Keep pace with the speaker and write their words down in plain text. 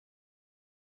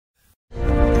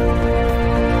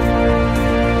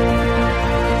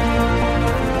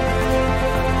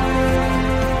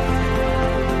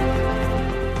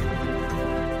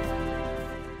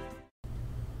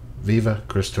Viva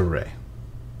Cristo Rey.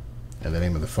 In the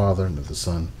name of the Father, and of the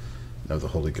Son, and of the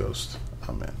Holy Ghost.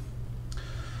 Amen.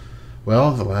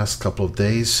 Well, the last couple of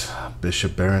days,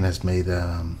 Bishop Barron has made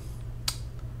a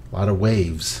lot of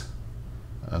waves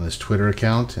on his Twitter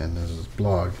account and his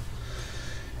blog.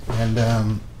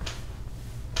 And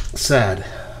sad.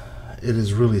 It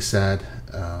is really sad.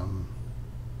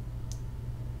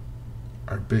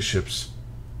 Our bishops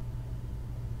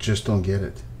just don't get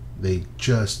it. They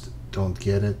just don't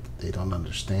get it. They don't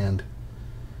understand.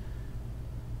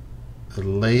 The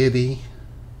laity,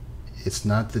 it's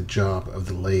not the job of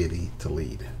the laity to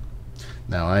lead.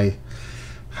 Now, I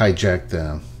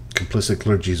hijacked Complicit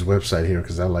Clergy's website here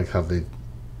because I like how they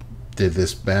did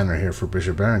this banner here for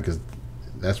Bishop Barron, because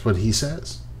that's what he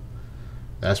says.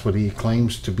 That's what he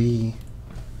claims to be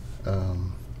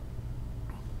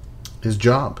his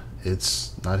job.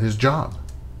 It's not his job.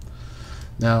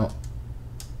 Now,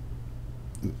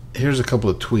 here's a couple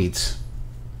of tweets.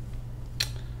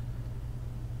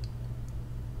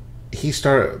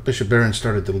 Bishop Barron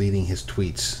started deleting his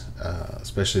tweets,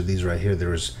 especially these right here. There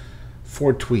was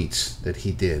 4 tweets that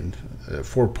he did, a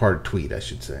 4-part tweet, I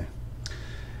should say.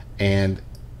 And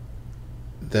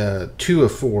the 2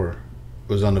 of 4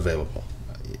 was unavailable.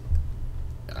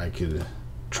 I could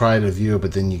try to view it,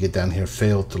 but then you get down here,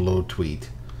 failed to load tweet.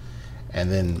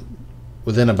 And then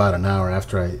within about an hour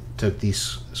after I took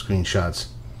these screenshots,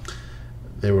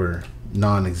 they were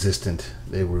non-existent.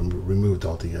 They were removed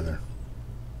altogether.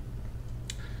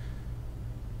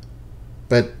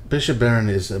 But Bishop Barron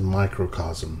is a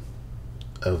microcosm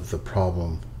of the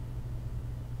problem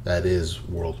that is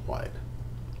worldwide.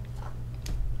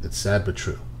 It's sad but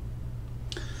true.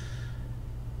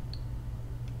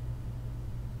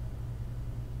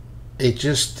 It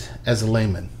just, as a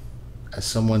layman, as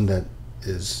someone that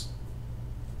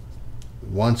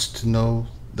wants to know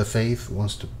the faith,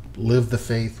 wants to live the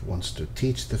faith, wants to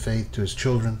teach the faith to his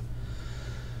children,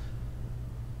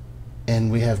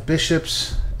 and we have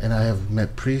bishops, and I have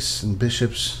met priests and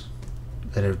bishops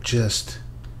that are just,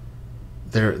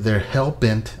 they're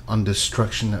hell-bent on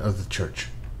destruction of the church.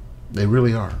 They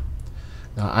really are.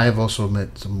 Now, I have also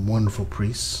met some wonderful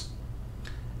priests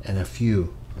and a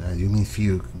few, you mean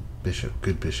few,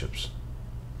 good bishops.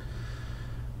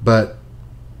 But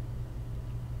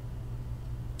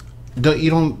no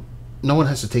one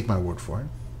has to take my word for it.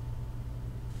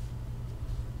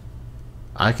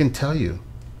 I can tell you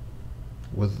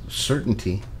with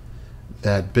certainty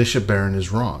that Bishop Barron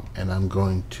is wrong, and I'm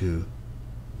going to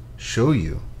show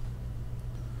you,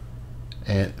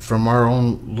 and from our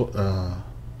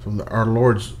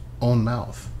Lord's own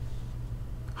mouth,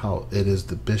 how it is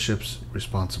the bishop's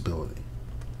responsibility.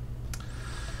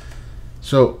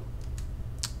 So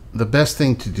the best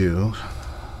thing to do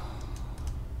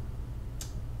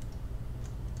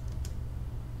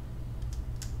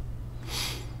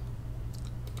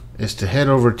is to head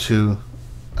over to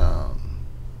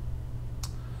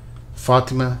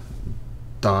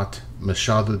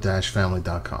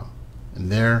Fatima.machado-family.com,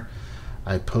 and there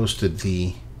I posted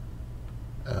the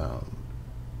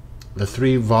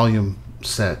 3-volume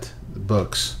set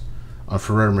books on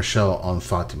Ferrer Michel on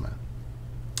Fatima.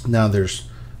 Now there's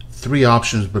 3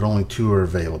 options, but only 2 are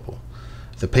available.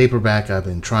 The paperback, I've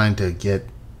been trying to get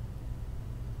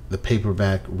the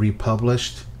paperback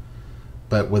republished,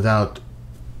 but without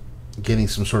getting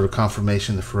some sort of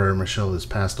confirmation that Ferrer Michel has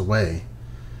passed away,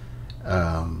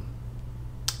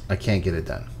 I can't get it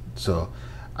done. So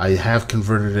I have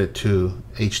converted it to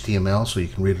HTML, so you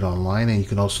can read it online, and you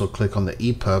can also click on the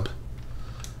EPUB,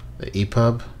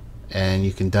 and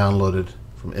you can download it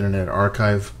from Internet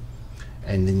Archive,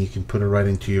 and then you can put it right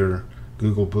into your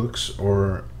Google Books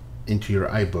or into your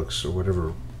iBooks or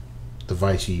whatever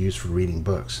device you use for reading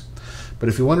books. But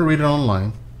if you want to read it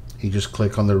online, you just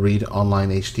click on the Read Online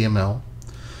HTML.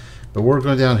 But we're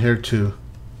going down here to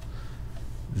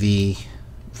the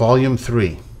Volume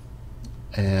 3,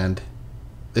 and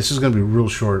this is going to be real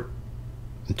short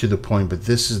and to the point, but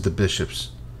this is the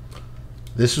bishops.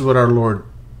 This is what our Lord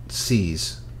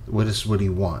sees. What is what he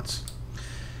wants.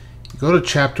 Go to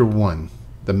chapter 1,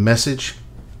 the message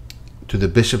to the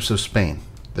bishops of Spain,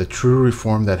 the true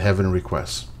reform that heaven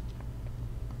requests.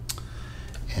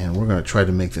 And we're going to try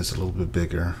to make this a little bit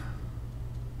bigger.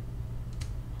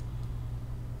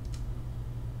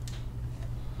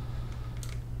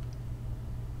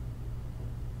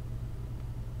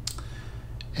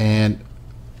 And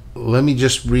let me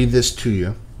just read this to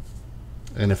you.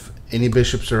 And if any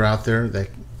bishops are out there, that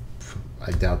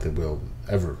I doubt they will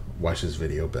ever watch this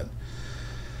video, but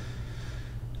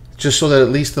just so that at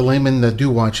least the laymen that do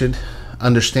watch it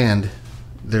understand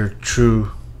their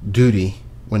true duty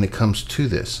when it comes to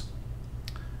this.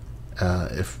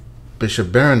 If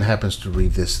Bishop Barron happens to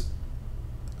read this,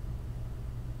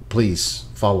 please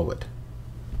follow it.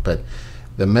 But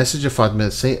the message of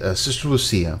Fatima, Sister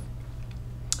Lucia,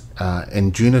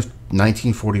 in June of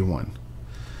 1941,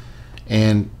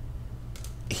 and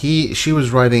she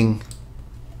was writing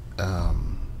to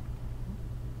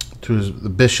the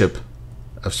Bishop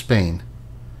of Spain,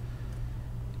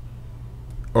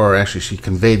 or actually she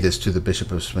conveyed this to the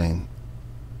Bishop of Spain,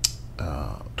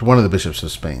 to one of the bishops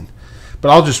of Spain. But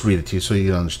I'll just read it to you so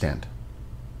you understand.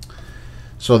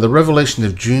 So the revelation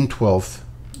of June 12th,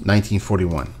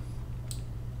 1941.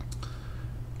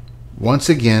 Once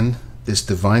again, this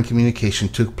divine communication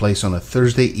took place on a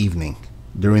Thursday evening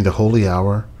during the holy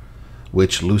hour,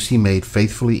 which Lucy made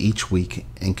faithfully each week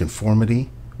in conformity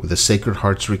with the Sacred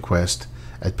Heart's request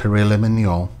at Père Le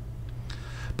Mignon.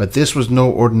 But this was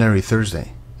no ordinary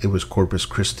Thursday. It was Corpus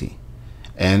Christi.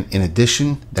 And in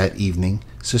addition, that evening,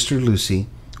 Sister Lucy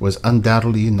was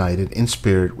undoubtedly united in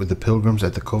spirit with the pilgrims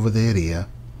at the Cova de Iria,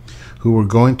 who were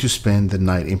going to spend the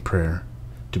night in prayer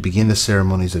to begin the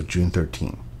ceremonies of June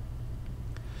 13.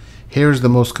 Here is the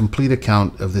most complete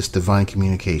account of this divine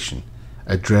communication,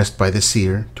 addressed by the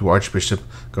seer to Archbishop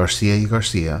Garcia y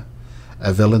Garcia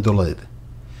of Valladolid.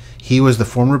 He was the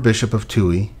former bishop of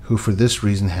Tui, who for this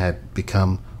reason had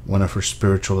become one of her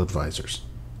spiritual advisors.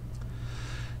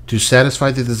 To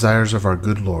satisfy the desires of our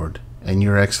good Lord and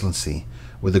your Excellency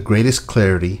with the greatest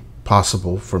clarity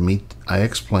possible for me, I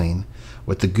explain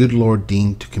what the good Lord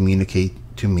deemed to communicate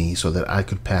to me so that I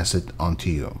could pass it on to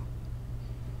you.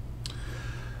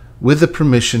 With the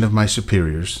permission of my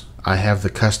superiors, I have the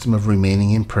custom of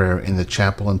remaining in prayer in the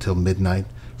chapel until midnight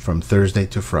from Thursday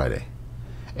to Friday.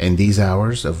 In these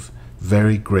hours of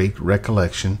very great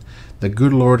recollection, the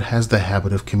good Lord has the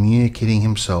habit of communicating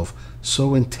himself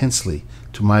so intensely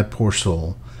to my poor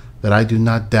soul that I do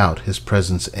not doubt his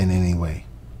presence in any way.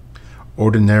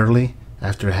 Ordinarily,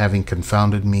 after having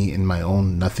confounded me in my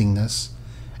own nothingness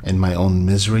and my own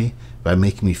misery by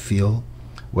making me feel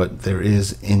what there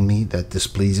is in me that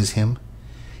displeases him,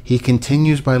 he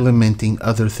continues by lamenting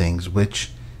other things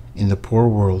which, in the poor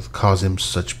world, cause him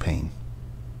such pain.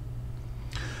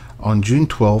 On June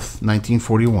 12,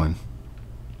 1941,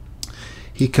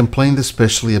 he complained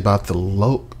especially about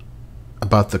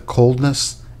the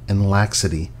coldness and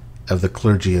laxity of the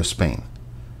clergy of Spain,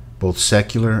 both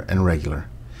secular and regular,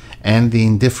 and the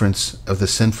indifference of the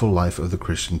sinful life of the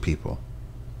Christian people.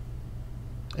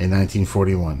 In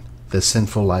 1941, the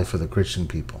sinful life of the Christian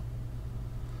people.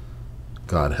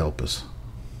 God help us.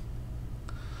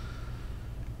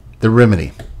 The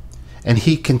remedy. And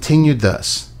he continued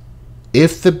thus: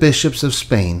 if the bishops of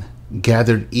Spain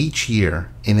gathered each year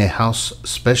in a house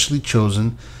specially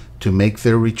chosen to make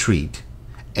their retreat,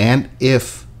 and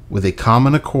if, with a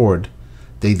common accord,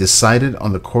 they decided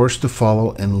on the course to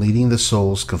follow in leading the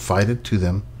souls confided to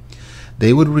them,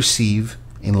 they would receive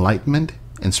enlightenment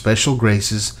and special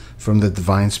graces from the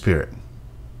Divine Spirit.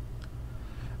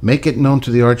 Make it known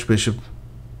to the Archbishop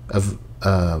of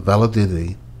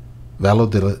Valladolid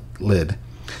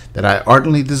that I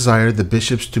ardently desire the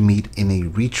bishops to meet in a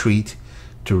retreat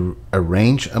to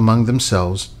arrange among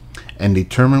themselves and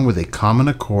determine with a common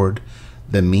accord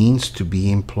the means to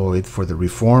be employed for the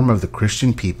reform of the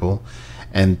Christian people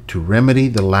and to remedy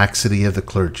the laxity of the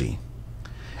clergy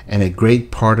and a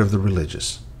great part of the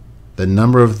religious. The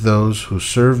number of those who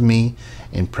serve me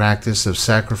in practice of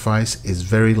sacrifice is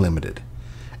very limited,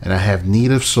 and I have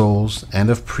need of souls and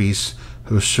of priests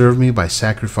who serve me by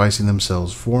sacrificing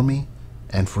themselves for me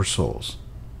and for souls.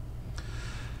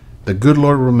 The good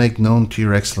Lord will make known to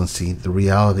your Excellency the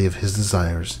reality of his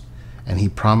desires, and he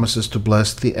promises to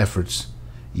bless the efforts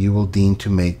you will deign to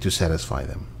make to satisfy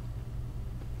them.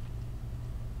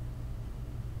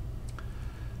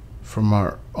 From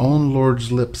our own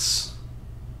Lord's lips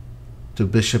to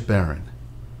Bishop Barron,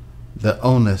 the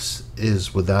onus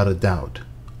is without a doubt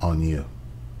on you.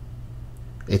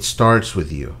 It starts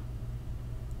with you.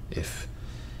 If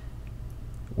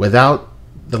without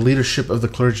the leadership of the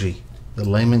clergy, the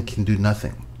layman can do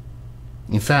nothing.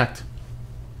 In fact,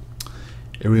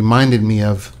 it reminded me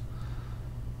of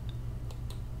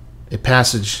a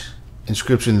passage in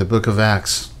Scripture in the book of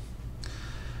Acts.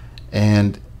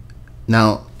 And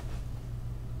now,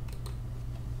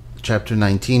 chapter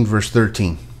 19, verse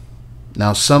 13.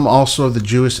 Now some also of the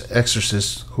Jewish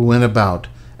exorcists who went about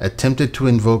attempted to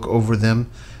invoke over them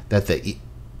that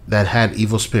had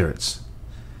evil spirits,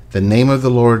 the name of the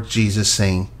Lord Jesus,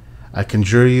 saying, I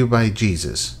conjure you by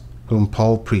Jesus, whom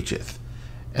Paul preacheth.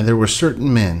 And there were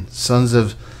certain men, sons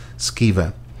of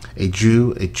Sceva, a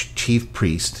Jew, a chief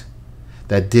priest,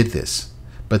 that did this.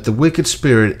 But the wicked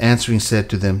spirit answering said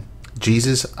to them,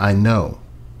 Jesus I know,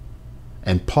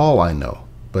 And Paul I know,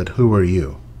 but who are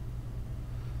you?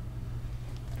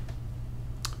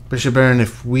 Bishop Barron,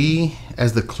 if we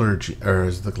as the clergy, or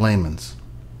as the laymen,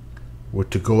 were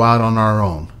to go out on our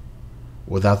own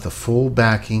without the full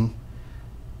backing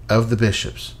of the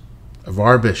bishops, of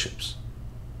our bishops,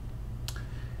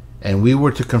 and we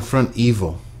were to confront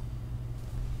evil,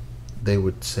 they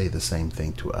would say the same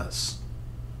thing to us.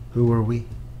 Who are we?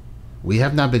 We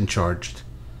have not been charged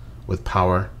with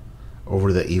power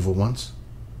over the evil ones.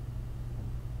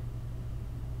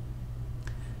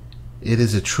 It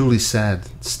is a truly sad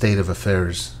state of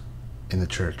affairs in the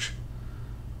church.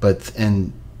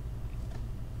 And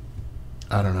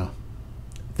I don't know.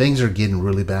 Things are getting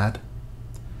really bad.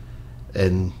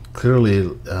 And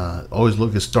clearly, always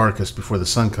look its darkest before the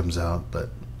sun comes out. But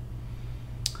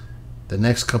the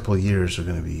next couple of years are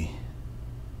going to be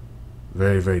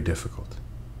very, very difficult.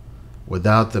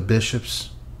 Without the bishops,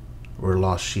 we're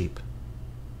lost sheep.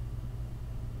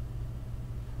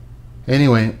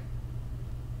 Anyway,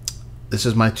 this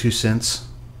is my 2 cents.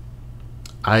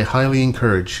 I highly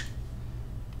encourage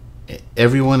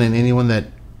everyone and anyone that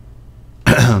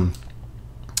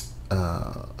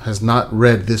has not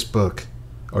read this book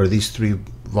or these 3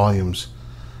 volumes,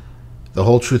 The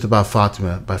Whole Truth About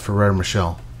Fatima by Ferrer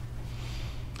Michel.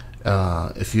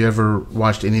 If you ever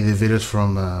watched any of the videos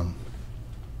from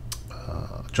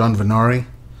John Venari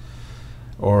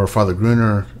or Father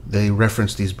Gruner, they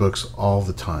reference these books all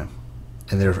the time.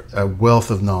 And they're a wealth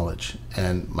of knowledge.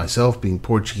 And myself, being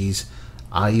Portuguese,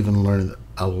 I even learned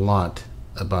a lot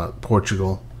about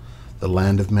Portugal, the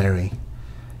land of Mary,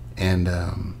 and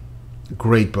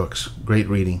great books, great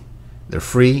reading. They're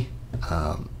free.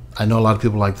 I know a lot of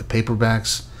people like the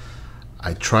paperbacks.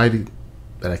 I try to,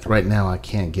 but right now I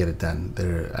can't get it done.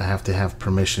 I have to have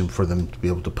permission for them to be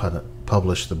able to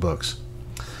publish the books.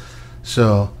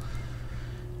 So,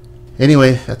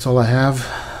 anyway, that's all I have.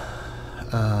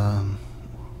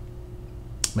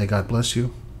 May God bless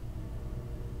you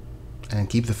and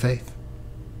keep the faith.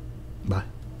 Bye.